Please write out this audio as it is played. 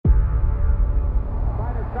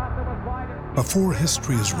Before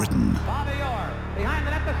history is written,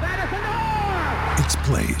 it's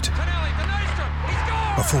played.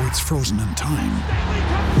 Before it's frozen in time,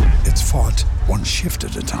 it's fought one shift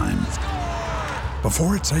at a time.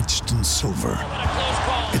 Before it's etched in silver,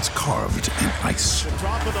 it's carved in ice.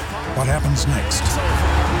 What happens next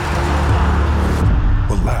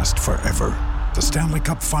will last forever. The Stanley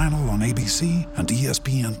Cup Final on ABC and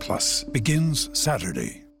ESPN Plus begins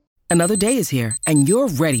Saturday. Another day is here, and you're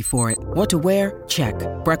ready for it. What to wear? Check.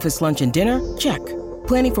 Breakfast, lunch, and dinner? Check.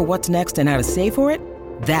 Planning for what's next and how to save for it?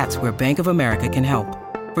 That's where Bank of America can help.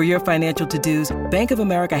 For your financial to-dos, Bank of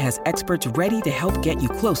America has experts ready to help get you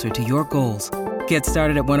closer to your goals. Get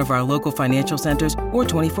started at one of our local financial centers or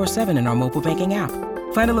 24/7 in our mobile banking app.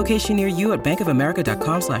 Find a location near you at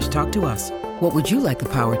bankofamerica.com/talktous. What would you like the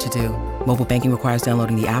power to do? Mobile banking requires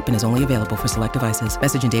downloading the app and is only available for select devices.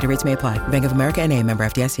 Message and data rates may apply. Bank of America N.A., member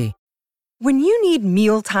FDIC. When you need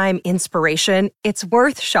mealtime inspiration, it's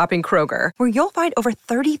worth shopping Kroger, where you'll find over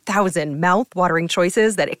 30,000 mouth-watering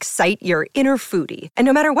choices that excite your inner foodie. And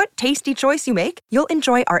no matter what tasty choice you make, you'll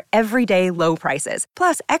enjoy our everyday low prices,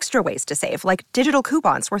 plus extra ways to save, like digital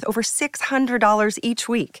coupons worth over $600 each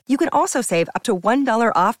week. You can also save up to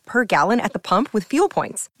 $1 off per gallon at the pump with fuel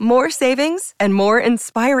points. More savings and more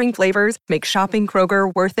inspiring flavors make shopping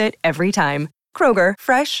Kroger worth it every time. Kroger,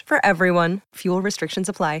 fresh for everyone. Fuel restrictions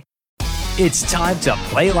apply. It's time to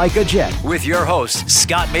play like a Jet with your host,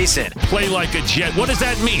 Scott Mason. Play like a Jet. What does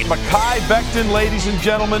that mean? Mekhi Becton, ladies and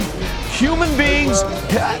gentlemen. Human beings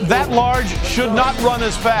that large should not run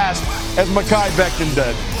as fast as Mekhi Becton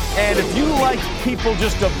did. And if you like people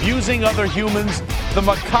just abusing other humans, the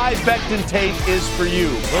Mekhi Becton tape is for you.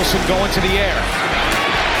 Wilson going to the air.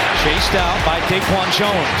 Chased out by Daquan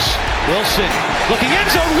Jones. Wilson looking end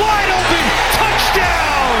zone, wide open.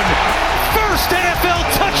 Touchdown! First NFL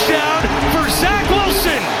touchdown for Zach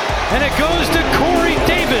Wilson. And it goes to Corey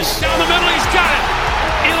Davis. Down the middle, he's got it.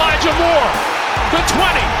 Elijah Moore, the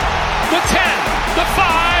 20, the 10, the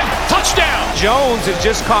 5, touchdown. Jones is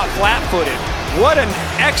just caught flat-footed. What an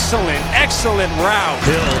excellent route.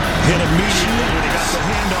 Hill hit immediately when he got the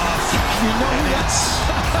handoff. You know that's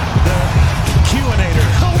the Q-inator.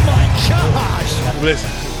 Oh my gosh. Listen,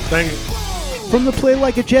 thank you. From the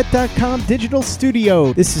PlayLikeAJet.com digital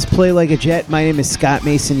studio, this is Play Like a Jet. My name is Scott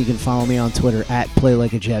Mason. You can follow me on Twitter at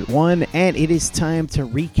PlayLikeAJet1. And it is time to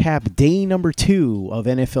recap day number 2 of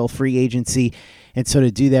NFL free agency. And so to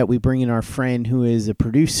do that, we bring in our friend who is a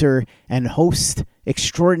producer and host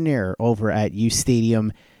extraordinaire over at U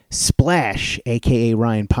Stadium, Splash, a.k.a.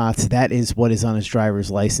 Ryan Potts. That is what is on his driver's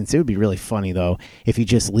license. It would be really funny, though, if he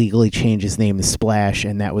just legally changed his name to Splash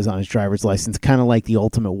and that was on his driver's license, kind of like the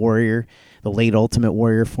Ultimate Warrior, the late Ultimate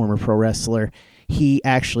Warrior, former pro wrestler. He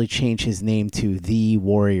actually changed his name to The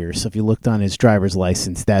Warrior. So if you looked on his driver's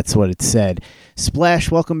license, that's what it said.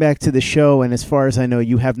 Splash, welcome back to the show. And as far as I know,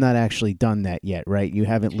 you have not actually done that yet, right? You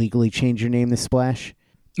haven't legally changed your name to Splash?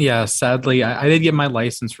 Yeah, sadly, I did get my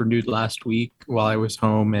license renewed last week while I was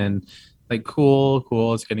home, and like, cool,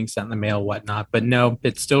 it's getting sent in the mail, whatnot. But no,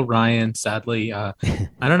 it's still Ryan. Sadly, I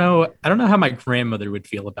don't know how my grandmother would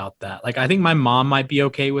feel about that. Like, I think my mom might be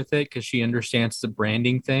okay with it because she understands the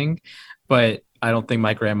branding thing, but I don't think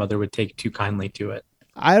my grandmother would take too kindly to it.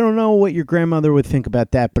 I don't know what your grandmother would think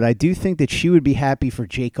about that, but I do think that she would be happy for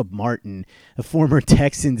Jacob Martin, a former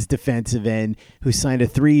Texans defensive end who signed a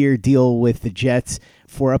 3-year deal with the Jets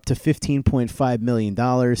for up to $15.5 million.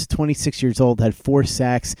 26 years old, had 4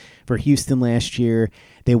 sacks for Houston last year.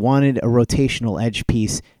 They wanted a rotational edge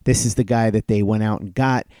piece. This is the guy that they went out and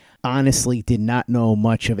got. Honestly, did not know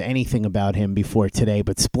much of anything about him before today,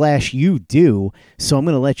 but Splash, you do. So I'm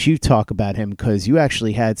going to let you talk about him because you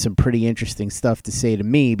actually had some pretty interesting stuff to say to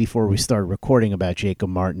me before we started recording about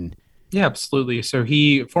Jacob Martin. Yeah, absolutely. So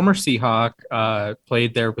former Seahawk,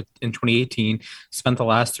 played there in 2018, spent the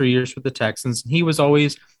last 3 years with the Texans. And he was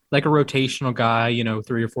always like a rotational guy,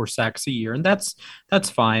 3 or 4 sacks a year, and that's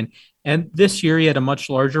fine. And this year he had a much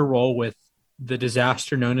larger role with the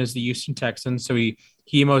disaster known as the Houston Texans. So he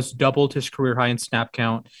almost doubled his career high in snap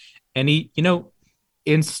count. And he,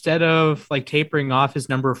 instead of like tapering off his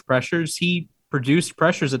number of pressures, he produced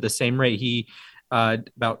pressures at the same rate. He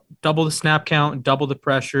about double the snap count, double the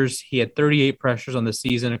pressures. He had 38 pressures on the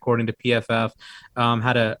season, according to PFF.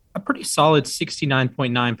 Had a pretty solid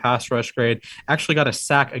 69.9 pass rush grade. Actually got a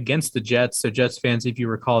sack against the Jets. So Jets fans, if you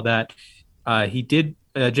recall that,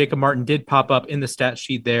 Jacob Martin did pop up in the stat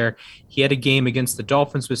sheet there. He had a game against the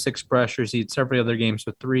Dolphins with 6 pressures. He had several other games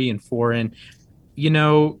with 3 and 4. And,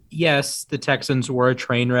 yes, the Texans were a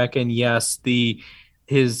train wreck. And yes,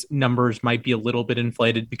 his numbers might be a little bit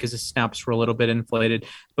inflated because his snaps were a little bit inflated.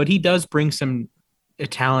 But he does bring some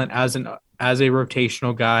talent as a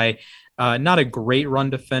rotational guy. Not a great run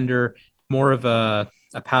defender, more of a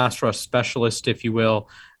pass rush specialist, if you will.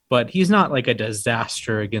 But he's not like a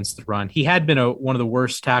disaster against the run. He had been one of the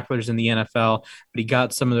worst tacklers in the NFL, but he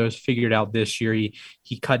got some of those figured out this year.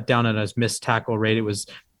 He cut down on his missed tackle rate. It was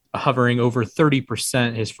hovering over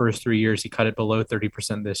 30% his first 3 years. He cut it below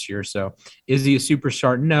 30% this year. So is he a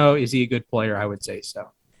superstar? No. Is he a good player? I would say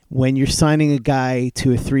so. When you're signing a guy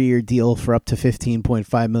to a 3-year deal for up to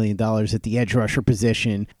 $15.5 million at the edge rusher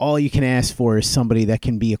position, all you can ask for is somebody that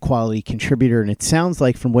can be a quality contributor. And it sounds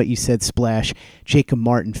like from what you said, Splash, Jacob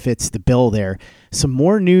Martin fits the bill there. Some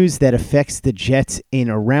more news that affects the Jets in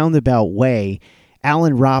a roundabout way.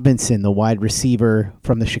 Allen Robinson, the wide receiver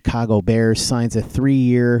from the Chicago Bears, signs a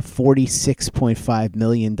 3-year, $46.5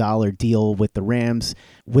 million deal with the Rams,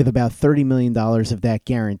 with about $30 million of that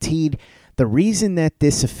guaranteed. The reason that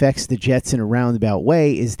this affects the Jets in a roundabout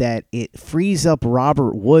way is that it frees up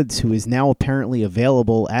Robert Woods, who is now apparently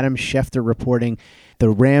available. Adam Schefter reporting the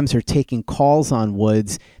Rams are taking calls on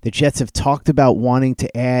Woods. The Jets have talked about wanting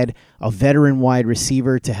to add a veteran wide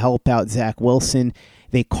receiver to help out Zach Wilson.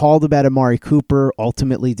 They called about Amari Cooper,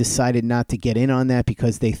 ultimately decided not to get in on that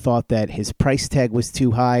because they thought that his price tag was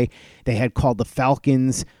too high. They had called the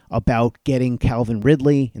Falcons about getting Calvin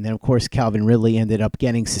Ridley, and then, of course, Calvin Ridley ended up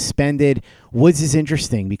getting suspended. Woods is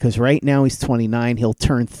interesting because right now he's 29. He'll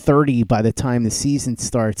turn 30 by the time the season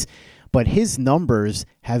starts, but his numbers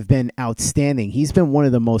have been outstanding. He's been one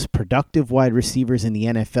of the most productive wide receivers in the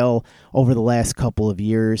NFL over the last couple of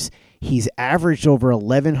years. He's averaged over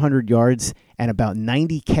 1,100 yards and about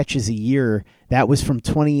 90 catches a year. That was from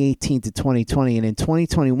 2018 to 2020. And in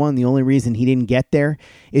 2021, the only reason he didn't get there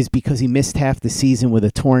is because he missed half the season with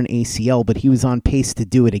a torn ACL, but he was on pace to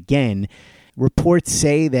do it again. Reports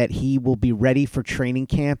say that he will be ready for training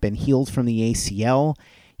camp and healed from the ACL.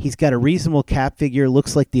 He's got a reasonable cap figure.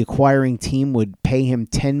 Looks like the acquiring team would pay him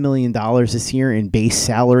 $10 million this year in base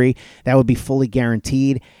salary. That would be fully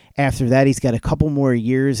guaranteed. After that, he's got a couple more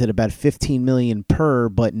years at about $15 million per,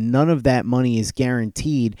 but none of that money is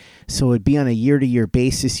guaranteed. So it'd be on a year-to-year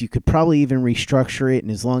basis. You could probably even restructure it,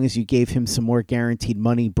 and as long as you gave him some more guaranteed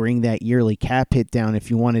money, bring that yearly cap hit down if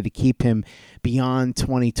you wanted to keep him beyond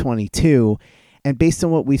 2022. And based on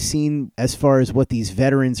what we've seen as far as what these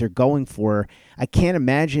veterans are going for, I can't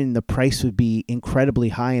imagine the price would be incredibly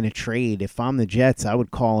high in a trade. If I'm the Jets, I would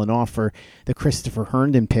call and offer the Christopher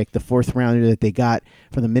Herndon pick, the 4th rounder that they got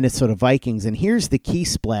from the Minnesota Vikings. And here's the key,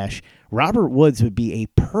 Splash. Robert Woods would be a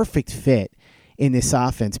perfect fit in this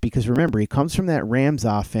offense because, remember, he comes from that Rams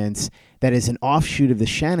offense that is an offshoot of the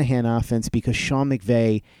Shanahan offense because Sean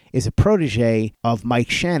McVay is a protege of Mike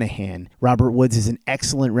Shanahan. Robert Woods is an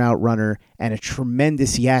excellent route runner and a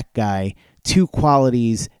tremendous yak guy, two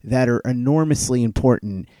qualities that are enormously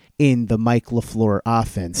important in the Mike LaFleur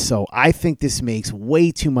offense. So I think this makes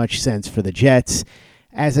way too much sense for the Jets.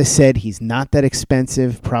 As I said, he's not that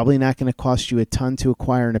expensive, probably not going to cost you a ton to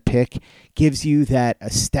acquire in a pick. Gives you that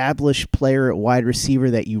established player at wide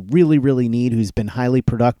receiver that you really, really need, who's been highly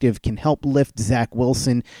productive, can help lift Zach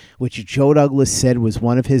Wilson, which Joe Douglas said was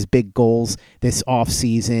one of his big goals this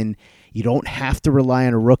offseason. You don't have to rely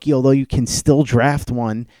on a rookie, although you can still draft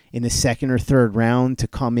one in the 2nd or 3rd round to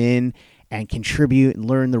come in and contribute and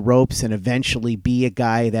learn the ropes and eventually be a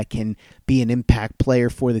guy that can be an impact player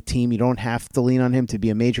for the team. You don't have to lean on him to be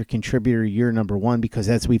a major contributor year number 1 because,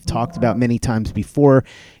 as we've talked about many times before,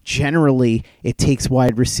 generally it takes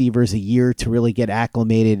wide receivers a year to really get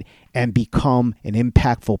acclimated and become an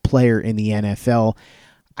impactful player in the NFL.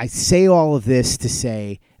 I say all of this to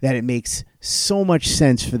say that it makes so much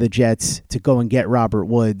sense for the Jets to go and get Robert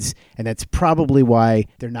Woods, and that's probably why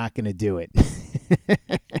they're not going to do it.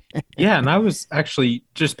 Yeah, and I was actually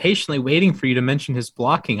just patiently waiting for you to mention his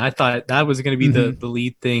blocking. I thought that was going to be the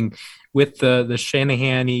lead thing with the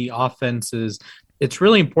Shanahan-y offenses. It's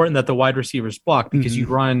really important that the wide receivers block because you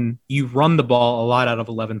run the ball a lot out of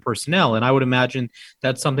 11 personnel, and I would imagine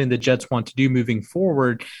that's something the Jets want to do moving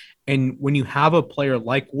forward. And when you have a player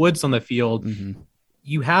like Woods on the field,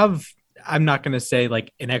 you have, I'm not going to say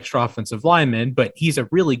like an extra offensive lineman, but he's a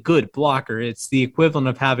really good blocker. It's the equivalent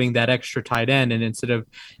of having that extra tight end. And instead of,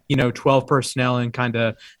 12 personnel and kind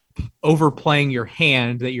of overplaying your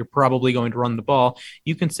hand that you're probably going to run the ball,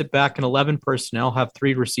 you can sit back in 11 personnel, have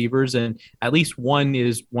 3 receivers, and at least one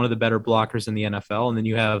is one of the better blockers in the NFL. And then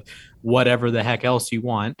you have whatever the heck else you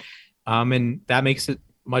want. And that makes it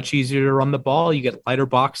much easier to run the ball. You get lighter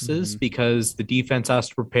boxes because the defense has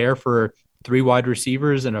to prepare for 3 wide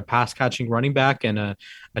receivers and a pass catching running back and a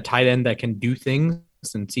tight end that can do things,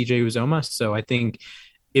 and CJ Uzomah. So I think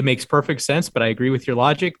it makes perfect sense, but I agree with your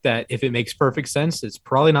logic that if it makes perfect sense, it's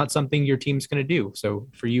probably not something your team's going to do. So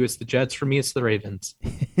for you, it's the Jets. For me, it's the Ravens.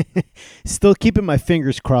 Still keeping my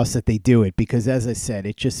fingers crossed that they do it because, as I said,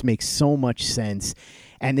 it just makes so much sense.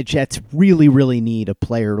 And the Jets really, really need a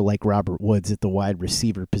player like Robert Woods at the wide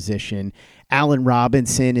receiver position. Allen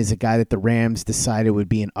Robinson is a guy that the Rams decided would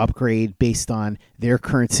be an upgrade based on their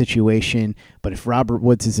current situation. But if Robert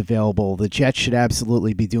Woods is available, the Jets should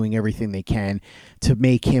absolutely be doing everything they can to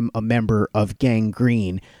make him a member of Gang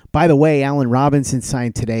Green. By the way, Allen Robinson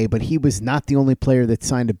signed today, but he was not the only player that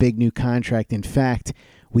signed a big new contract. In fact,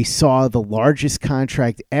 we saw the largest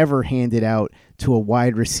contract ever handed out to a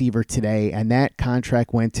wide receiver today, and that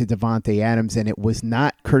contract went to Davante Adams, and it was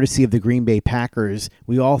not courtesy of the Green Bay Packers.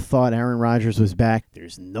 We all thought Aaron Rodgers was back.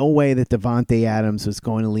 There's no way that Davante Adams was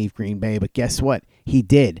going to leave Green Bay, but guess what? He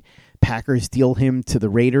did. Packers deal him to the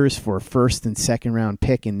Raiders for a first and second round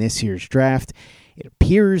pick in this year's draft. It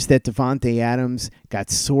appears that Davante Adams got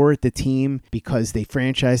sore at the team because they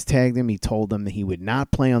franchise tagged him. He told them that he would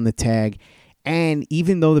not play on the tag. And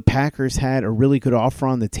even though the Packers had a really good offer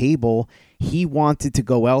on the table, he wanted to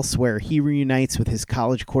go elsewhere. He reunites with his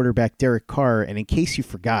college quarterback, Derek Carr. And in case you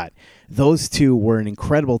forgot, those two were an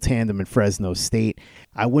incredible tandem in Fresno State.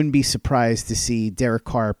 I wouldn't be surprised to see Derek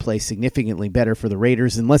Carr play significantly better for the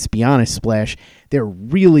Raiders. And let's be honest, Splash, they're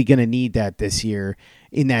really going to need that this year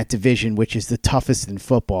in that division, which is the toughest in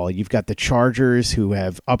football. You've got the Chargers, who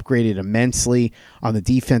have upgraded immensely on the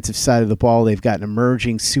defensive side of the ball. They've got an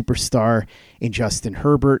emerging superstar in Justin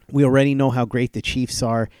Herbert. We already know how great the Chiefs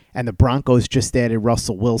are, and the Broncos just added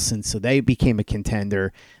Russell Wilson, so they became a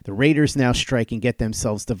contender. The Raiders now strike and get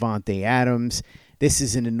themselves Davante Adams. This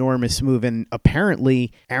is an enormous move, and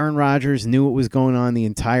apparently Aaron Rodgers knew what was going on the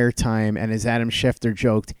entire time, and as Adam Schefter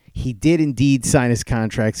joked, he did indeed sign his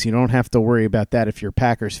contract, so you don't have to worry about that if you're a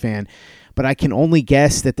Packers fan. But I can only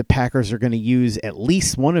guess that the Packers are going to use at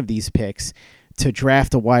least one of these picks to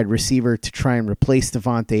draft a wide receiver to try and replace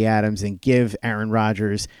Davante Adams and give Aaron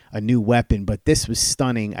Rodgers a new weapon. But this was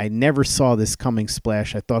stunning. I never saw this coming,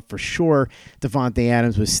 Splash. I thought for sure Davante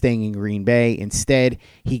Adams was staying in Green Bay. Instead,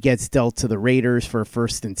 he gets dealt to the Raiders for a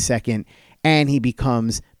first and second, and he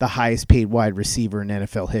becomes the highest paid wide receiver in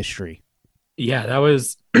NFL history. Yeah, that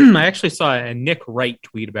was I actually saw a Nick Wright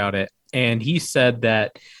tweet about it, and he said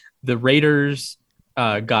that the Raiders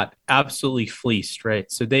got absolutely fleeced, right?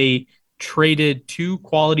 So they traded 2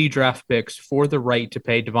 quality draft picks for the right to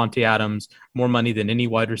pay Davante Adams more money than any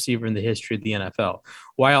wide receiver in the history of the NFL.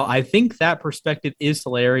 While I think that perspective is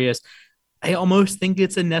hilarious, I almost think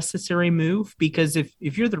it's a necessary move because if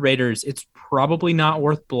you're the Raiders, it's probably not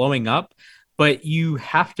worth blowing up, but you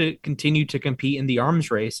have to continue to compete in the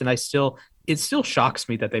arms race. And it still shocks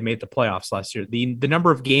me that they made the playoffs last year. The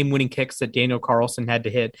number of game-winning kicks that Daniel Carlson had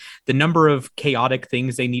to hit, the number of chaotic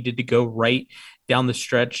things they needed to go right down the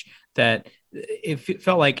stretch, that it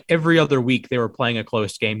felt like every other week they were playing a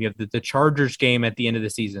close game. You have the Chargers game at the end of the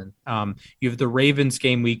season. You have the Ravens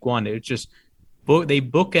game week 1. It just they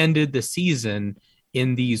bookended the season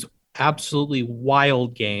in these absolutely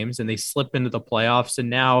wild games, and they slip into the playoffs. And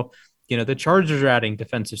now, the Chargers are adding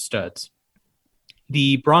defensive studs.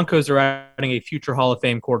 The Broncos are adding a future Hall of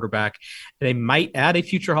Fame quarterback. They might add a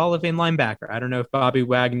future Hall of Fame linebacker. I don't know if Bobby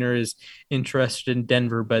Wagner is interested in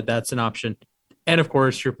Denver, but that's an option. And, of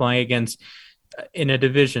course, you're playing against in a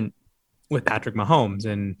division with Patrick Mahomes.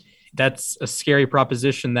 And that's a scary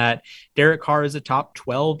proposition that Derek Carr is a top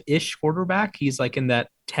 12-ish quarterback. He's like in that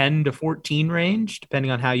 10 to 14 range, depending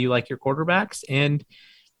on how you like your quarterbacks. And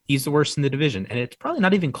he's the worst in the division. And it's probably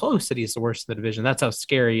not even close that he's the worst in the division. That's how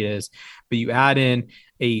scary it is. But you add in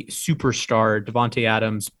a superstar, Davante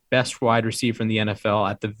Adams, best wide receiver in the NFL,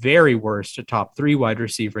 at the very worst, a top 3 wide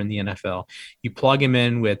receiver in the NFL. You plug him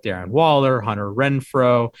in with Darren Waller, Hunter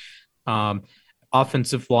Renfrow,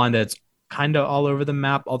 offensive line that's kind of all over the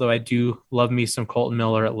map, although I do love me some Colton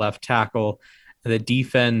Miller at left tackle. The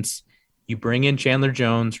defense, you bring in Chandler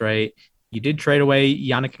Jones, right? You did trade away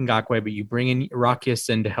Yannick Ngakoue, but you bring in Rock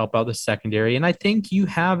Ya-Sin to help out the secondary. And I think you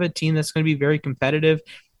have a team that's going to be very competitive,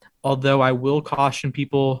 although I will caution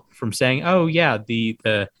people from saying, oh, yeah, the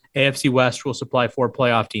AFC West will supply 4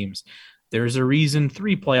 playoff teams. There's a reason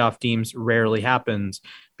 3 playoff teams rarely happens,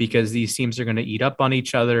 because these teams are going to eat up on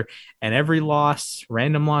each other. And every loss,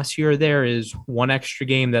 random loss here or there, is one extra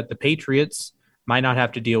game that the Patriots might not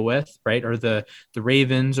have to deal with, right? Or the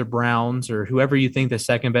Ravens or Browns or whoever you think the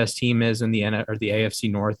second best team is in the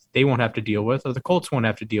AFC North, they won't have to deal with, or the Colts won't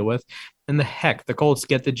have to deal with. And the Colts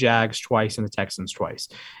get the Jags twice and the Texans twice.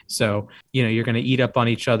 So, you're going to eat up on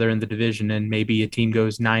each other in the division, and maybe a team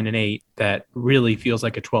goes 9-8 that really feels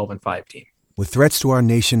like a 12-5 team. With threats to our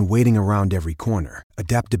nation waiting around every corner,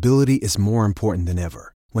 adaptability is more important than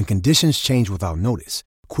ever. When conditions change without notice,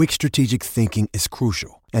 quick strategic thinking is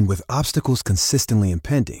crucial. And with obstacles consistently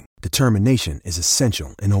impending, determination is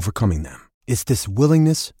essential in overcoming them. It's this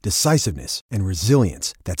willingness, decisiveness, and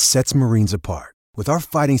resilience that sets Marines apart. With our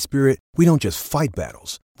fighting spirit, we don't just fight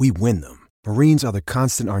battles, we win them. Marines are the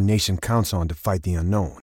constant our nation counts on to fight the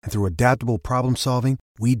unknown. And through adaptable problem solving,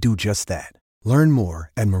 we do just that. Learn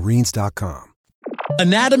more at marines.com.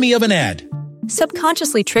 Anatomy of an ad.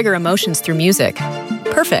 Subconsciously trigger emotions through music.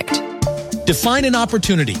 Perfect. Define an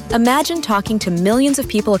opportunity. Imagine talking to millions of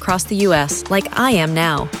people across the U.S. like I am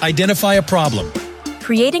now. Identify a problem.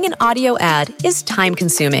 Creating an audio ad is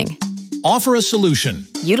time-consuming. Offer a solution.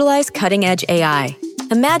 Utilize cutting-edge AI.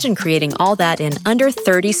 Imagine creating all that in under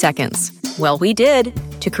 30 seconds. Well, we did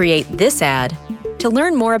to create this ad. To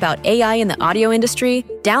learn more about AI in the audio industry,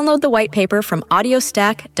 download the white paper from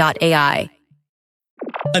audiostack.ai.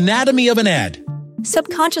 Anatomy of an ad.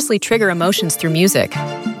 Subconsciously trigger emotions through music.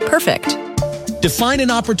 Perfect. Define an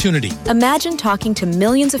opportunity. Imagine talking to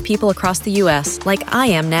millions of people across the U.S. like I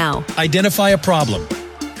am now. Identify a problem.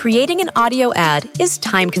 Creating an audio ad is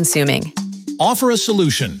time-consuming. Offer a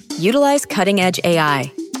solution. Utilize cutting-edge AI.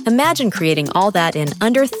 Imagine creating all that in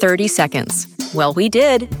under 30 seconds. Well, we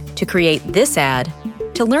did to create this ad.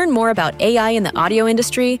 To learn more about AI in the audio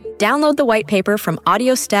industry, download the white paper from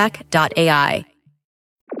audiostack.ai.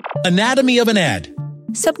 Anatomy of an ad.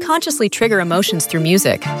 Subconsciously trigger emotions through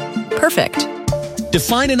music. Perfect.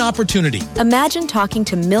 Define an opportunity. Imagine talking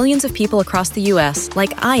to millions of people across the U.S.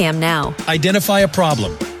 like I am now. Identify a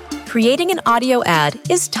problem. Creating an audio ad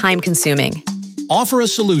is time-consuming. Offer a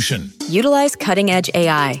solution. Utilize cutting-edge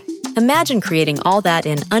AI. Imagine creating all that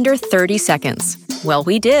in under 30 seconds. Well,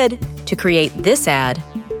 we did to create this ad.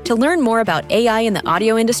 To learn more about AI in the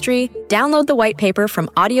audio industry, download the white paper from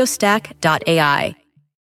audiostack.ai.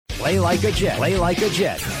 Play like a Jet. Play like a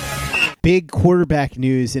Jet. Big quarterback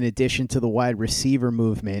news in addition to the wide receiver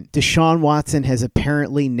movement. Deshaun Watson has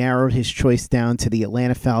apparently narrowed his choice down to the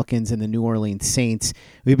Atlanta Falcons and the New Orleans Saints.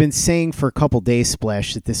 We've been saying for a couple days,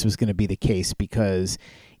 Splash, that this was going to be the case because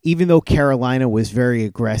even though Carolina was very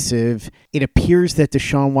aggressive, it appears that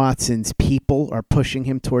Deshaun Watson's people are pushing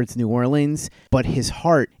him towards New Orleans, but his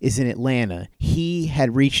heart is in Atlanta. He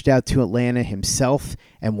had reached out to Atlanta himself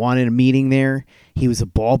and wanted a meeting there. He was a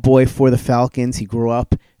ball boy for the Falcons. He grew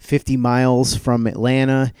up 50 miles from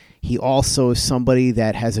Atlanta. He also is somebody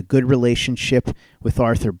that has a good relationship with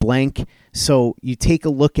Arthur Blank. So you take a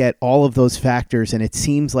look at all of those factors, and it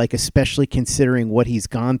seems like, especially considering what he's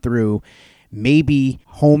gone through, maybe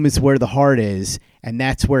home is where the heart is, and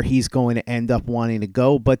that's where he's going to end up wanting to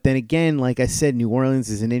go. But then again, like I said, New Orleans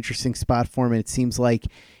is an interesting spot for him, and it seems like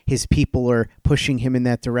his people are pushing him in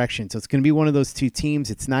that direction. So it's going to be one of those two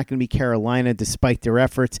teams. It's not going to be Carolina, despite their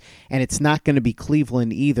efforts, and it's not going to be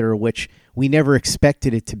Cleveland either, which we never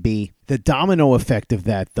expected it to be. The domino effect of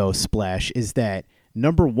that, though, Splash, is that,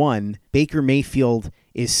 number one, Baker Mayfield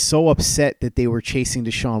is so upset that they were chasing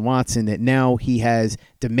Deshaun Watson that now he has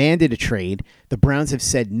demanded a trade. The Browns have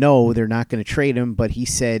said no, they're not going to trade him, but he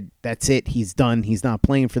said that's it, he's done, he's not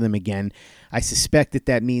playing for them again. I suspect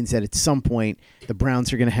that means that at some point the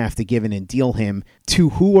Browns are going to have to give in and deal him. To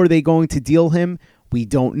who are they going to deal him? We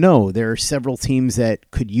don't know. There are several teams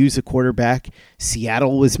that could use a quarterback.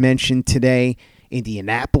 Seattle was mentioned today.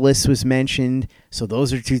 Indianapolis was mentioned. So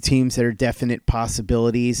those are two teams that are definite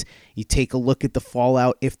possibilities. You take a look at the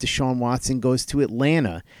fallout if Deshaun Watson goes to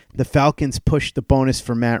Atlanta. The Falcons pushed the bonus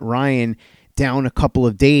for Matt Ryan down a couple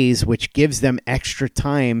of days, which gives them extra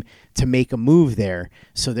time to make a move there.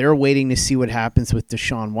 So they're waiting to see what happens with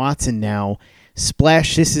Deshaun Watson now.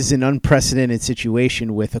 Splash, this is an unprecedented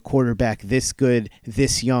situation with a quarterback this good,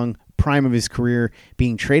 this young, prime of his career,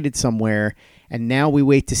 being traded somewhere. And now we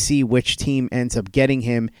wait to see which team ends up getting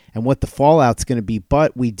him and what the fallout's going to be.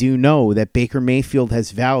 But we do know that Baker Mayfield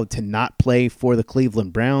has vowed to not play for the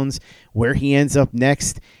Cleveland Browns. Where he ends up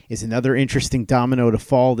next is another interesting domino to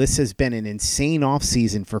fall. This has been an insane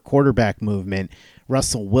offseason for quarterback movement.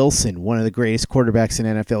 Russell Wilson, one of the greatest quarterbacks in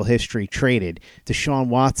NFL history, traded. Deshaun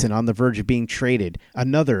Watson on the verge of being traded.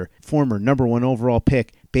 Another former number one overall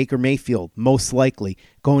pick, Baker Mayfield, most likely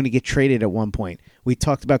going to get traded at one point. We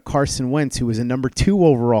talked about Carson Wentz, who was a number 2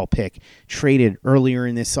 overall pick, traded earlier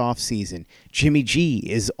in this offseason. Jimmy G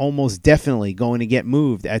is almost definitely going to get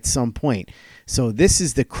moved at some point. So this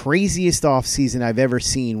is the craziest offseason I've ever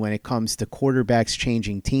seen when it comes to quarterbacks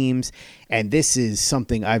changing teams, and this is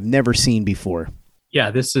something I've never seen before. Yeah,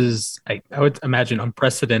 this is, I would imagine,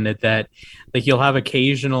 unprecedented that like you'll have a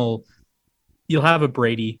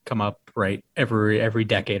Brady come up, right, every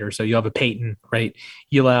decade or so. You'll have a Peyton, right?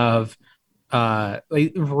 You'll have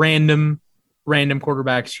like random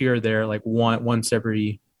quarterbacks here or there, like once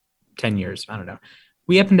every 10 years. I don't know.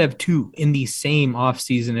 We happen to have 2 in the same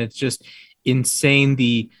offseason. It's just insane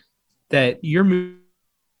that you're moving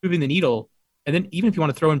the needle. And then even if you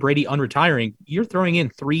want to throw in Brady unretiring, you're throwing in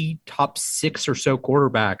 3 top 6 or so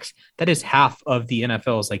quarterbacks. That is half of the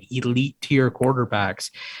NFL's like elite tier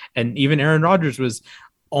quarterbacks. And even Aaron Rodgers was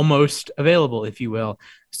almost available, if you will.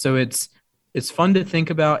 So it's fun to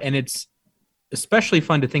think about. And it's especially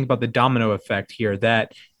fun to think about the domino effect here,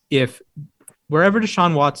 that if wherever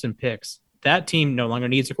Deshaun Watson picks, that team no longer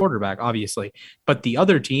needs a quarterback, obviously. But the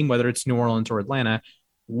other team, whether it's New Orleans or Atlanta,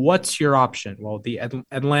 what's your option? Well, the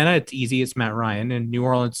Atlanta, it's easy. It's Matt Ryan. And New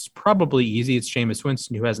Orleans, probably easy. It's Jameis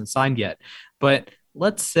Winston, who hasn't signed yet. But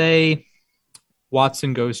let's say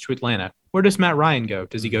Watson goes to Atlanta. Where does Matt Ryan go?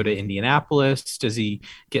 Does he go to Indianapolis? Does he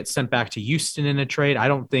get sent back to Houston in a trade? I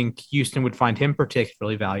don't think Houston would find him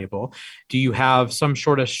particularly valuable. Do you have some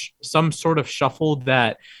sort of shuffle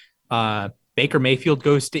that Baker Mayfield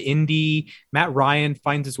goes to Indy, Matt Ryan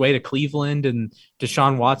finds his way to Cleveland, and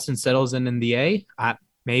Deshaun Watson settles in the A?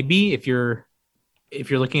 Maybe if you're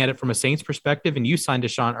looking at it from a Saints perspective and you sign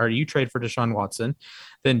Deshaun, or you trade for Deshaun Watson,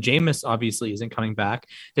 then Jameis obviously isn't coming back.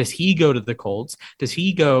 Does he go to the Colts? Does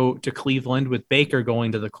he go to Cleveland with Baker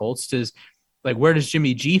going to the Colts? Where does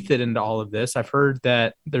Jimmy G fit into all of this? I've heard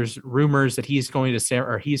that there's rumors that he's going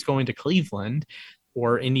to Cleveland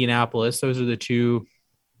or Indianapolis. Those are the 2,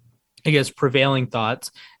 I guess, prevailing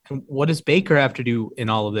thoughts. And what does Baker have to do in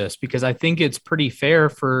all of this? Because I think it's pretty fair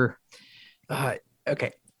for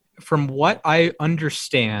from what I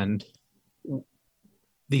understand,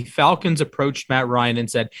 the Falcons approached Matt Ryan and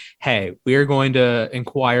said, hey, we're going to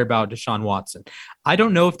inquire about Deshaun Watson. I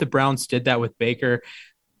don't know if the Browns did that with Baker,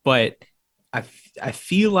 but I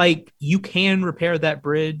feel like you can repair that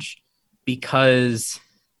bridge, because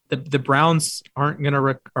the Browns aren't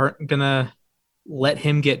gonna let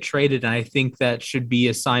him get traded. And I think that should be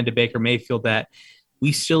a sign to Baker Mayfield that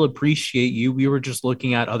we still appreciate you. We were just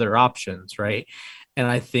looking at other options, right? And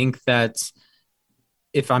I think that's,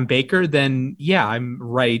 if I'm Baker, then yeah, I'm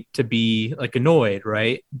right to be like annoyed,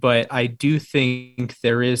 right? But I do think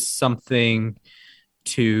there is something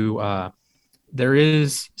to, there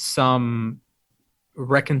is some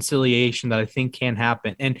reconciliation that I think can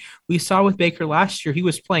happen. And we saw with Baker last year, he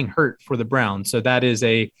was playing hurt for the Browns. So that is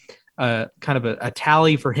a kind of a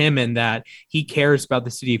tally for him, in that he cares about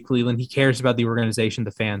the city of Cleveland. He cares about the organization,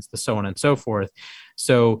 the fans, the so on and so forth.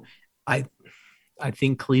 So I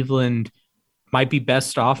think Cleveland might be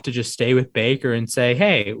best off to just stay with Baker and say,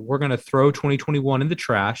 hey, we're going to throw 2021 in the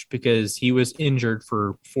trash because he was injured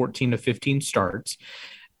for 14 to 15 starts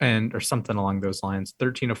or something along those lines,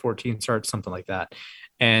 13 to 14 starts, something like that.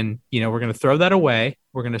 And, we're going to throw that away.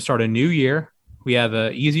 We're going to start a new year. We have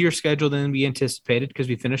an easier schedule than we anticipated because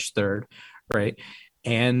we finished 3rd, right?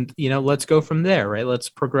 And, let's go from there, right? Let's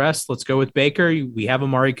progress. Let's go with Baker. We have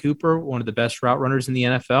Amari Cooper, one of the best route runners in the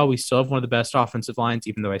NFL. We still have one of the best offensive lines,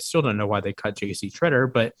 even though I still don't know why they cut J.C.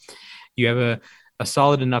 Tretter, but you have a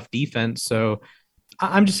solid enough defense. So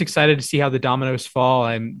I'm just excited to see how the dominoes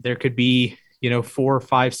fall. There could be, 4,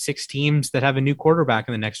 5, 6 teams that have a new quarterback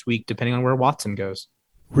in the next week, depending on where Watson goes.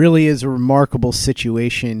 Really is a remarkable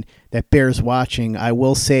situation that bears watching. I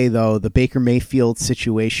will say, though, the Baker Mayfield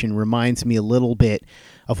situation reminds me a little bit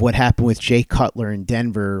of what happened with Jay Cutler in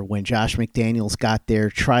Denver when Josh McDaniels got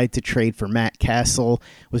there, tried to trade for Matt Castle,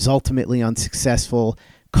 was ultimately unsuccessful.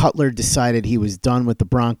 Cutler decided he was done with the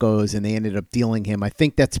Broncos, and they ended up dealing him. I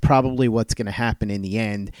think that's probably what's going to happen in the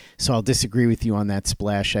end, so I'll disagree with you on that,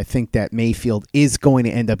 Splash. I think that Mayfield is going to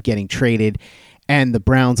end up getting traded, and the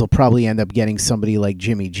Browns will probably end up getting somebody like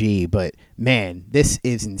Jimmy G. But, man, this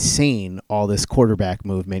is insane, all this quarterback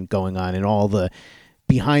movement going on and all the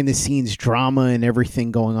behind-the-scenes drama and everything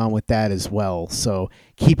going on with that as well. So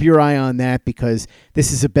keep your eye on that, because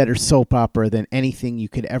this is a better soap opera than anything you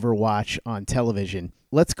could ever watch on television.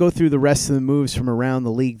 Let's go through the rest of the moves from around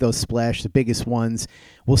the league, though, Splash, the biggest ones.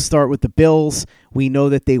 We'll start with the Bills. We know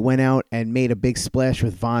that they went out and made a big splash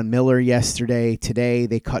with Von Miller yesterday. Today,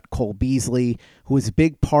 they cut Cole Beasley, who was a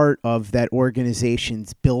big part of that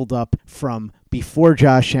organization's build-up from before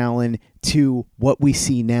Josh Allen to what we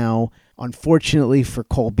see now. Unfortunately for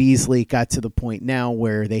Cole Beasley, it got to the point now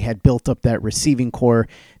where they had built up that receiving core.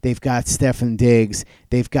 They've got Stefon Diggs,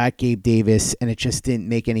 they've got Gabe Davis, and it just didn't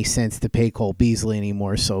make any sense to pay Cole Beasley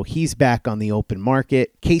anymore, so he's back on the open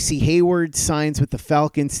market. Casey Hayward signs with the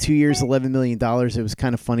Falcons, 2 years, $11 million. It was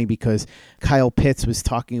kind of funny because Kyle Pitts was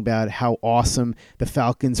talking about how awesome the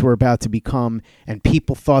Falcons were about to become, and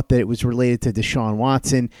people thought that it was related to Deshaun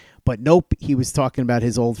Watson. But nope, he was talking about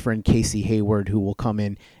his old friend Casey Hayward, who will come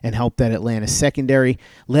in and help that Atlanta secondary.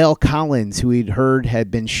 La'el Collins, who he'd heard had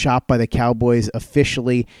been shot by the Cowboys,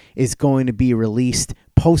 officially is going to be released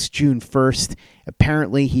post June 1st.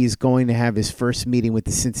 Apparently, he's going to have his first meeting with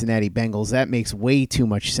the Cincinnati Bengals. That makes way too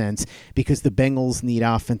much sense because the Bengals need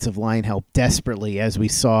offensive line help desperately, as we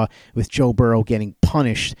saw with Joe Burrow getting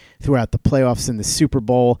punished throughout the playoffs in the Super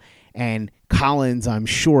Bowl. And Collins, I'm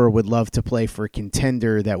sure, would love to play for a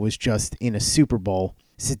contender that was just in a Super Bowl.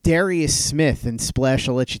 Za'Darius Smith, and Splash,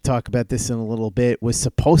 I'll let you talk about this in a little bit, was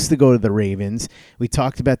supposed to go to the Ravens. We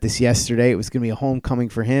talked about this yesterday. It was going to be a homecoming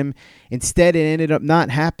for him. Instead, it ended up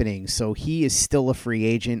not happening, so he is still a free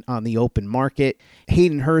agent on the open market.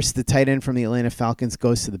 Hayden Hurst, the tight end from the Atlanta Falcons,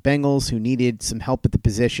 goes to the Bengals, who needed some help at the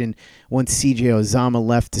position once C.J. Uzomah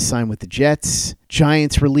left to sign with the Jets.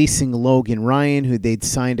 Giants releasing Logan Ryan, who they'd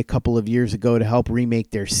signed a couple of years ago to help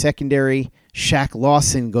remake their secondary. Shaq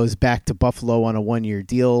Lawson goes back to Buffalo on a one-year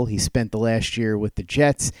deal. He spent the last year with the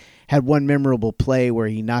Jets, had one memorable play where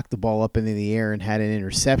he knocked the ball up into the air and had an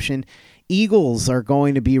interception. Eagles are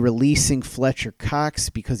going to be releasing Fletcher Cox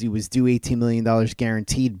because he was due $18 million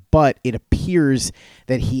guaranteed, but it appears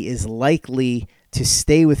that he is likely to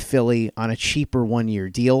stay with Philly on a cheaper one-year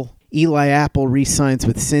deal. Eli Apple re-signs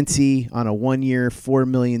with Cincy on a one-year, $4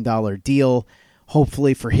 million deal.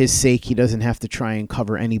 Hopefully, for his sake, he doesn't have to try and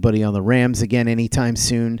cover anybody on the Rams again anytime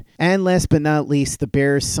soon. And last but not least, the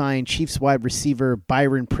Bears signed Chiefs wide receiver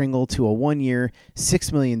Byron Pringle to a one-year,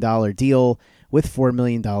 $6 million deal with $4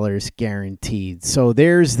 million guaranteed. So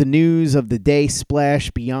there's the news of the day,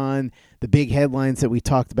 Splash, beyond the big headlines that we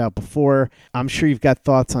talked about before. I'm sure you've got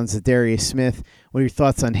thoughts on Za'Darius Smith. What are your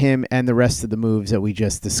thoughts on him and the rest of the moves that we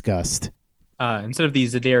just discussed? Instead of the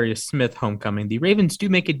Za'Darius Smith homecoming, the Ravens do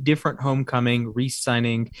make a different homecoming,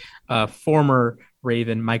 re-signing former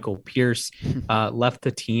Raven Michael Pierce. Left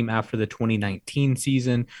the team after the 2019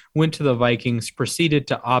 season, went to the Vikings, proceeded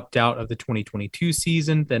to opt out of the 2022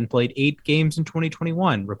 season, then played 8 games in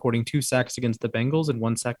 2021, recording 2 sacks against the Bengals and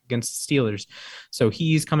 1 sack against the Steelers. So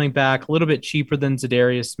he's coming back a little bit cheaper than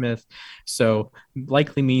Za'Darius Smith. So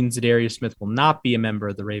likely means Za'Darius Smith will not be a member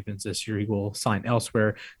of the Ravens this year. He will sign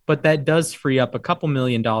elsewhere, but that does free up a couple $1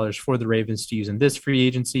 million for the Ravens to use in this free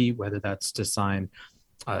agency, whether that's to sign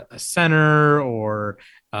a center or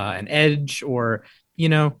an edge, or,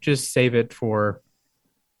 just save it for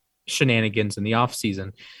shenanigans in the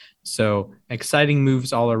offseason. So exciting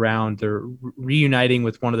moves all around. They're reuniting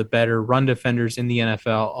with one of the better run defenders in the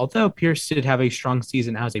NFL, although Pierce did have a strong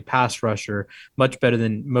season as a pass rusher, much better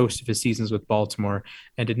than most of his seasons with Baltimore,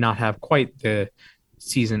 and did not have quite the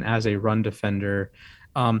season as a run defender.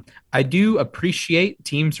 I do appreciate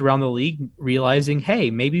teams around the league realizing,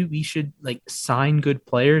 hey, maybe we should sign good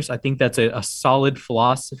players. I think that's a solid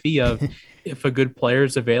philosophy of if a good player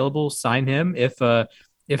is available, sign him.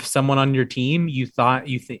 If someone on your team you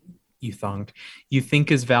think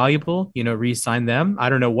is valuable, re-sign them. I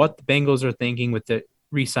don't know what the Bengals are thinking with the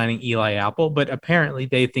re-signing Eli Apple, but apparently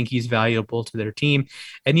they think he's valuable to their team.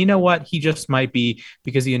 And you know what? He just might be,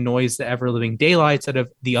 because he annoys the ever-living daylights out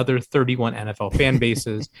of the other 31 NFL fan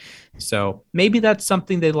bases. So maybe that's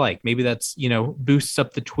something they like. Maybe that's, boosts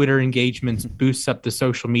up the Twitter engagements, boosts up the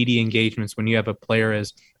social media engagements when you have a player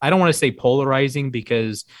as, I don't want to say polarizing,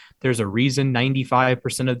 because there's a reason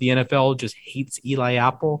 95% of the NFL just hates Eli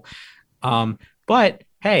Apple. But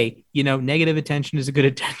hey, negative attention is a good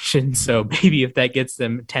attention. So maybe if that gets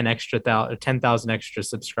them 10,000 extra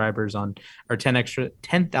subscribers or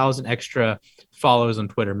 10,000 extra follows on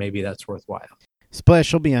Twitter, maybe that's worthwhile.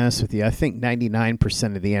 Splash, I'll be honest with you. I think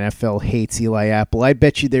 99% of the NFL hates Eli Apple. I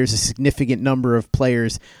bet you there's a significant number of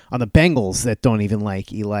players on the Bengals that don't even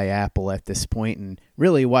like Eli Apple at this point. And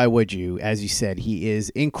really, why would you? As you said, he is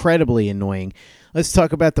incredibly annoying. Let's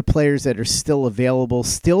talk about the players that are still available.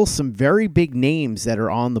 Still some very big names that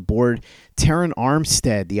are on the board. Terron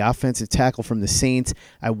Armstead, the offensive tackle from the Saints.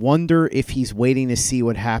 I wonder if he's waiting to see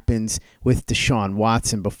what happens with Deshaun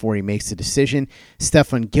Watson before he makes a decision.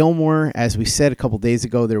 Stephon Gilmore, as we said a couple days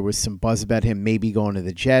ago, there was some buzz about him maybe going to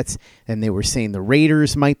the Jets, and they were saying the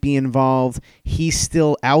Raiders might be involved. He's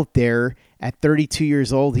still out there. At 32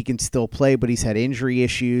 years old, he can still play, but he's had injury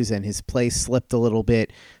issues and his play slipped a little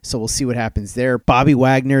bit. So we'll see what happens there. Bobby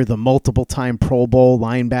Wagner, the multiple-time Pro Bowl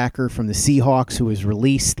linebacker from the Seahawks who was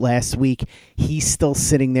released last week, he's still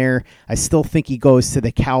sitting there. I still think he goes to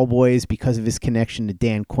the Cowboys because of his connection to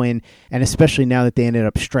Dan Quinn, and especially now that they ended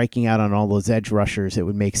up striking out on all those edge rushers, it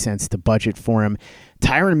would make sense to budget for him.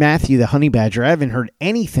 Tyrann Mathieu, the Honey Badger, I haven't heard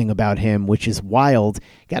anything about him, which is wild.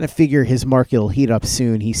 Got to figure his market will heat up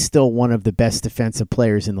soon. He's still one of the best defensive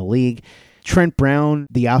players in the league. Trent Brown,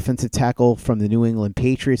 the offensive tackle from the New England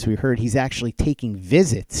Patriots, we heard he's actually taking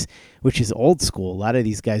visits, which is old school. A lot of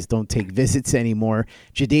these guys don't take visits anymore.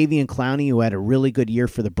 Jadeveon Clowney, who had a really good year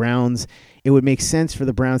for the Browns, it would make sense for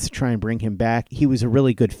the Browns to try and bring him back. He was a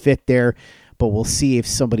really good fit there, but we'll see if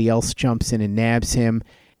somebody else jumps in and nabs him.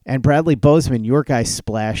 And Bradley Bozeman, your guy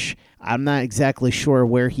Splash, I'm not exactly sure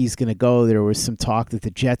where he's going to go. There was some talk that the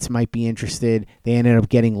Jets might be interested. They ended up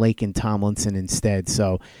getting Laken Tomlinson instead,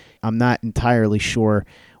 so I'm not entirely sure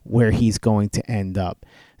where he's going to end up.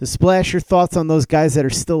 The Splash, your thoughts on those guys that are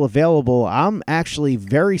still available? I'm actually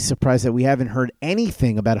very surprised that we haven't heard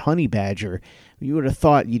anything about Honey Badger. You would have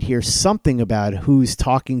thought you'd hear something about who's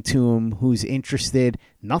talking to him, who's interested.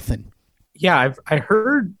 Nothing. Yeah, I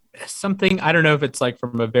heard something. I don't know if it's like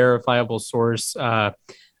from a verifiable source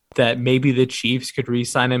that maybe the Chiefs could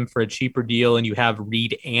re-sign him for a cheaper deal, and you have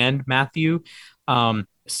Reed and Matthew.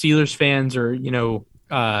 Steelers fans are,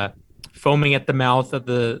 foaming at the mouth at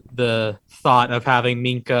the thought of having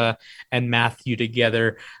Minka and Matthew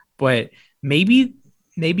together, but maybe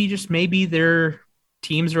their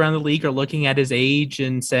teams around the league are looking at his age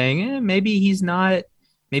and saying, maybe he's not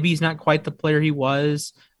quite the player he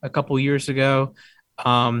was a couple years ago.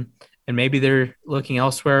 And maybe they're looking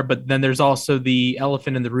elsewhere, but then there's also the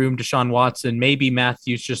elephant in the room, Deshaun Watson. Maybe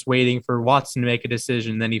Matthew's just waiting for Watson to make a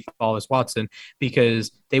decision, then he follows Watson,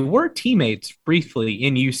 because they were teammates briefly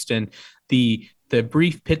in Houston. The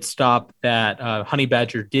brief pit stop that Honey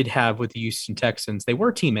Badger did have with the Houston Texans, they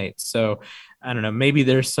were teammates. So I don't know, maybe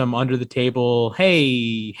there's some under the table,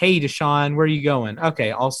 hey, Deshaun, where are you going?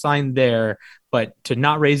 Okay, I'll sign there, but to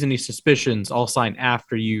not raise any suspicions, I'll sign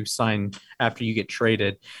after you get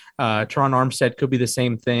traded. Teron Armstead could be the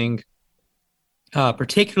same thing,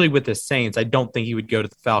 particularly with the Saints. I don't think he would go to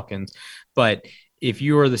the Falcons, but if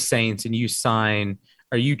you are the Saints and you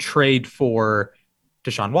trade for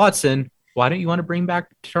Deshaun Watson, why don't you want to bring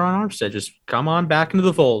back Teron Armstead? Just come on back into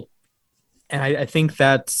the fold. And I think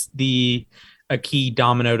that's a key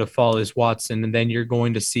domino to fall is Watson. And then you're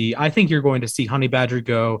going to see Honey Badger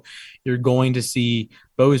go. You're going to see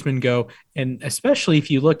Bozeman go. And especially if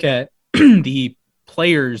you look at the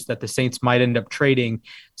players that the Saints might end up trading,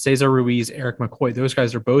 Cesar Ruiz, Eric McCoy, those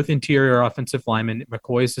guys are both interior offensive linemen.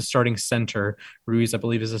 McCoy is the starting center. Ruiz, I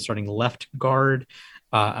believe, is the starting left guard.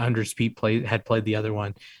 Anders Pete had played the other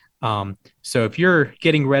one. So if you're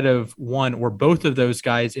getting rid of one or both of those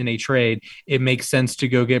guys in a trade, it makes sense to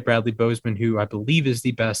go get Bradley Bozeman, who I believe is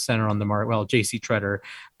the best center on the market. Well, JC Treader,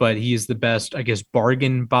 but he is the best, I guess,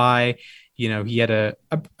 bargain buy. He had a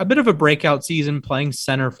bit of a breakout season playing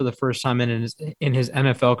center for the first time in his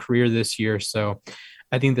NFL career this year. So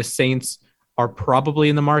I think the Saints are probably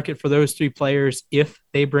in the market for those three players if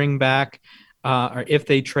they bring back or if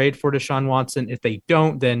they trade for Deshaun Watson. If they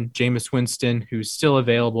don't, then Jameis Winston, who's still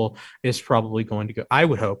available, is probably going to go, I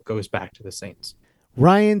would hope, goes back to the Saints.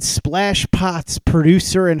 Ryan Splash Potts,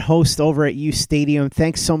 producer and host over at U Stadium,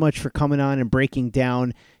 thanks so much for coming on and breaking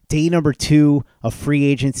down day number 2 of free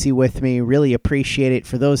agency with me. Really appreciate it.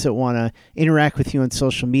 For those that want to interact with you on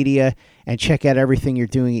social media and check out everything you're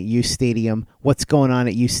doing at U Stadium, what's going on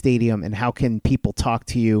at U Stadium, and how can people talk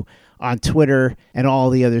to you on Twitter and all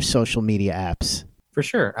the other social media apps? For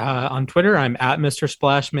sure. On Twitter, I'm at Mr.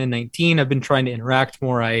 Splashman19. I've been trying to interact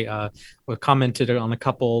more. I commented on a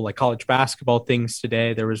couple like college basketball things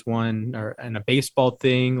today. There was one and a baseball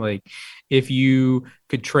thing. Like, if you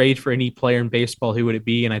could trade for any player in baseball, who would it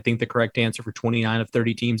be? And I think the correct answer for 29 of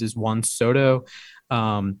 30 teams is Juan Soto.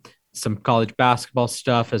 Some college basketball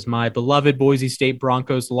stuff as my beloved Boise State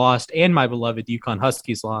Broncos lost and my beloved UConn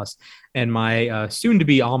Huskies lost, and my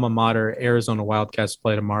soon-to-be alma mater Arizona Wildcats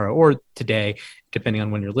play tomorrow or today, depending on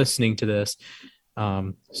when you're listening to this.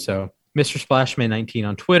 So Mr. Splashman19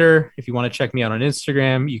 on Twitter. If you want to check me out on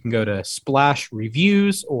Instagram, you can go to Splash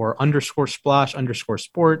Reviews or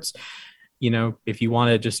 _Splash_sports. If you want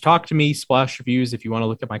to just talk to me, Splash Reviews. If you want to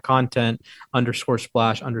look at my content,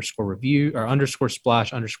 _Splash_review or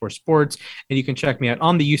 _Splash_sports. And you can check me out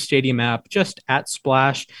on the U Stadium app, just at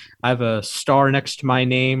Splash. I have a star next to my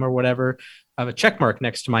name or whatever. I have a check mark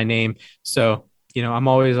next to my name. So, I'm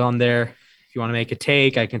always on there. If you want to make a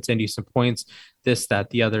take, I can send you some points, this, that,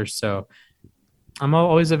 the other. So I'm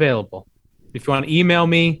always available. If you want to email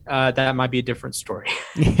me, that might be a different story.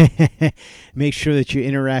 Make sure that you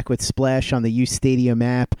interact with Splash on the U Stadium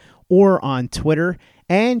app or on Twitter.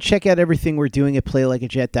 And check out everything we're doing at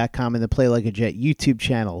PlayLikeAJet.com and the Play Like a Jet YouTube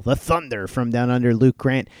channel. The Thunder from Down Under, Luke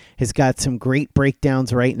Grant, has got some great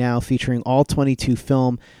breakdowns right now featuring all 22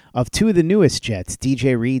 film of two of the newest Jets,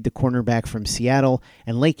 DJ Reed, the cornerback from Seattle,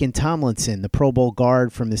 and Laken Tomlinson, the Pro Bowl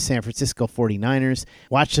guard from the San Francisco 49ers.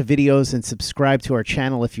 Watch the videos and subscribe to our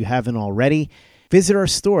channel if you haven't already. Visit our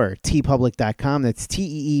store, teepublic.com. That's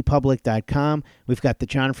teepublic.com. We've got the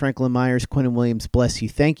John Franklin Myers, Quinnen Williams, Bless You,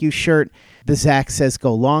 Thank You shirt, the Zach Says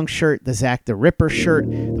Go Long shirt, the Zach the Ripper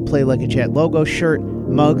shirt, the Play Like a Jet logo shirt,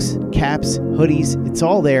 mugs, caps, hoodies. It's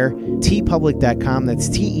all there. teepublic.com. That's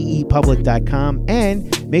teepublic.com.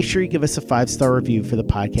 And make sure you give us a 5-star review for the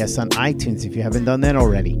podcast on iTunes if you haven't done that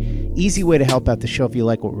already. Easy way to help out the show if you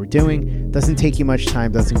like what we're doing. Doesn't take you much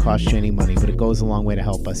time, doesn't cost you any money, but it goes a long way to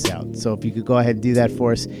help us out. So if you could go ahead and do that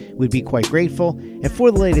for us, we'd be quite grateful. And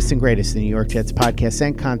for the latest and greatest in New York Jets podcasts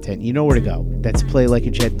and content, you know where to go. That's Play Like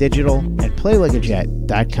a Jet Digital at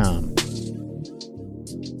PlayLikeAJet.com.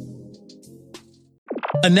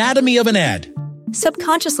 Anatomy of an ad.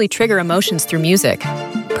 Subconsciously trigger emotions through music.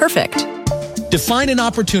 Perfect. Define an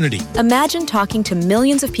opportunity. Imagine talking to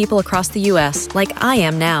millions of people across the U.S. like I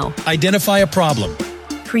am now. Identify a problem.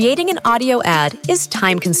 Creating an audio ad is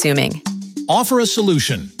time-consuming. Offer a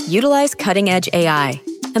solution. Utilize cutting-edge AI.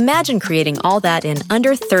 Imagine creating all that in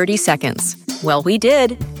under 30 seconds. Well, we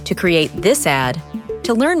did to create this ad.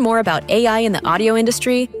 To learn more about AI in the audio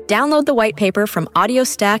industry, download the white paper from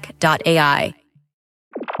audiostack.ai.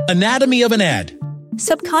 Anatomy of an ad.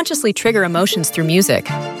 Subconsciously trigger emotions through music.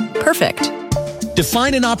 Perfect.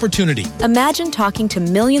 Define an opportunity. Imagine talking to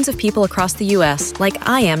millions of people across the U.S. like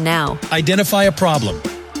I am now. Identify a problem.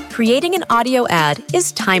 Creating an audio ad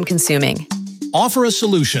is time-consuming. Offer a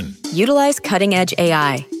solution. Utilize cutting-edge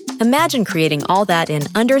AI. Imagine creating all that in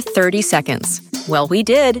under 30 seconds. Well, we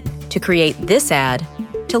did to create this ad.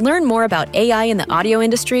 To learn more about AI in the audio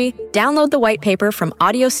industry, download the white paper from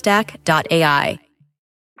audiostack.ai.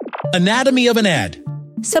 Anatomy of an ad.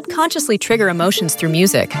 Subconsciously trigger emotions through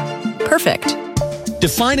music. Perfect.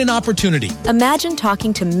 Define an opportunity. Imagine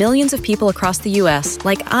talking to millions of people across the U.S.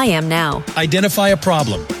 like I am now. Identify a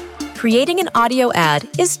problem. Creating an audio ad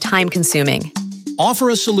is time-consuming. Offer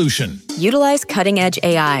a solution. Utilize cutting-edge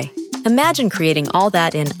AI. Imagine creating all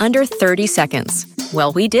that in under 30 seconds.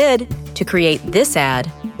 Well, we did to create this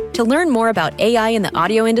ad. To learn more about AI in the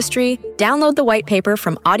audio industry, download the white paper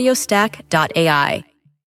from audiostack.ai.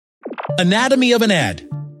 Anatomy of an ad.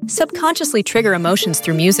 Subconsciously trigger emotions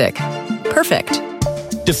through music. Perfect.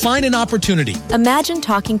 Define an opportunity. Imagine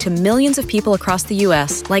talking to millions of people across the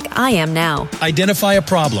U.S. like I am now. Identify a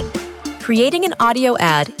problem. Creating an audio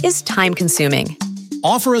ad is time-consuming.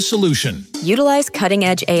 Offer a solution. Utilize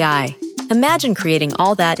cutting-edge AI. Imagine creating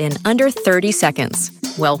all that in under 30 seconds.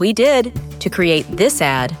 Well, we did to create this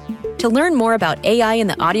ad. To learn more about AI in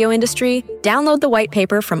the audio industry, download the white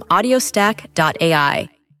paper from audiostack.ai.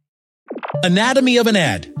 Anatomy of an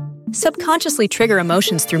ad. Subconsciously trigger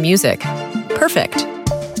emotions through music. Perfect.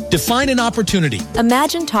 Define an opportunity.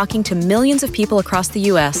 Imagine talking to millions of people across the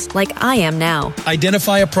U.S. like I am now.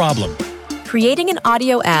 Identify a problem. Creating an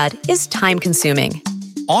audio ad is time-consuming.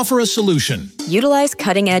 Offer a solution. Utilize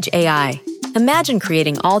cutting-edge AI. Imagine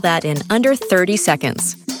creating all that in under 30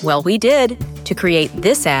 seconds. Well, we did to create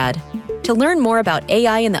this ad. To learn more about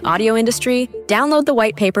AI in the audio industry, download the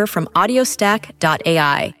white paper from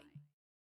audiostack.ai.